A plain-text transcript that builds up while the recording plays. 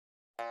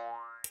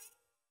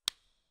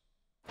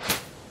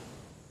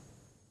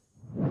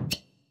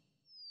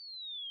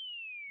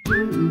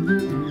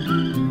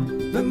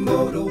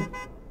model.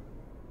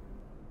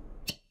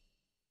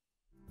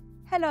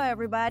 Hello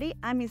everybody,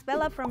 I'm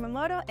Isabela from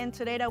Emoto, and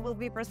today I will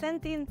be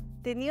presenting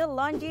the new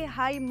Longi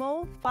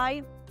Hi-MO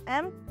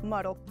 5M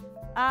model.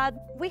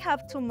 We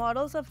have two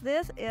models of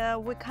this.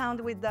 We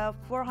count with the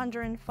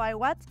 405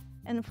 watts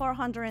and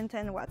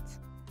 410 watts.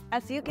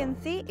 As you can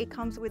see, it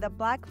comes with a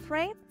black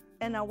frame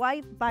and a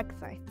white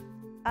backside.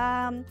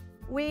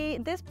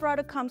 This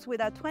product comes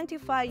with a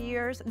 25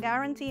 years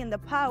guarantee in the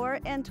power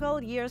and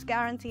 12 years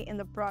guarantee in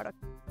the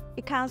product.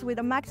 It comes with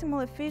a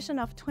maximal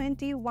efficiency of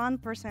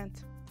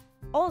 21%.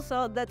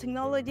 Also, the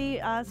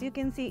technology, as you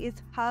can see, is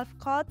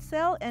half-cut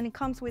cell and it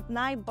comes with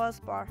 9 bus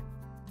bar.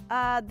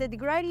 The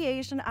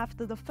degradation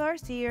after the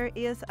first year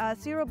is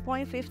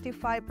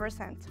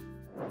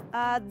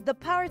 0.55%. The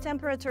power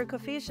temperature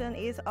coefficient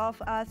is of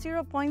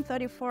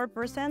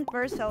 0.34%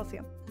 per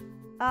Celsius.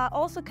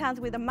 Also comes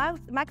with a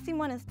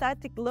maximum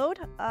static load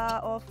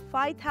of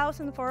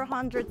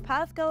 5,400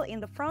 Pascal in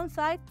the front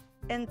side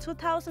and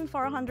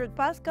 2,400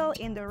 Pascal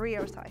in the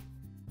rear side.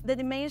 The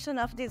dimension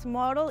of this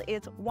model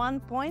is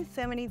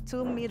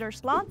 1.72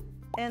 meters long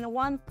and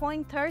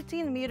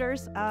 1.13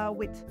 meters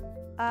width.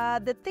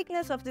 The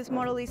thickness of this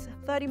model is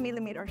 30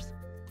 millimeters.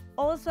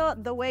 Also,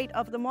 the weight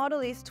of the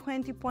model is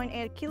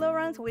 20.8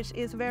 kilograms, which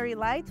is very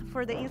light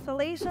for the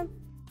installation,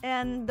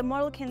 and the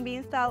model can be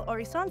installed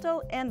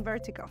horizontal and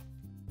vertical.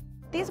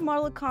 This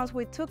model comes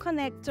with 2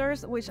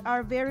 connectors, which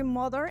are very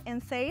modern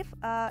and safe,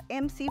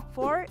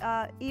 MC4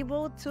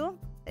 EVO 2,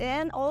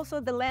 and also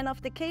the length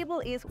of the cable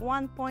is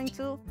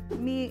 1.2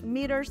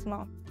 meters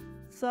long.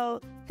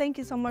 So thank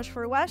you so much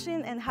for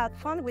watching and have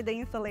fun with the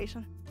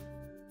installation.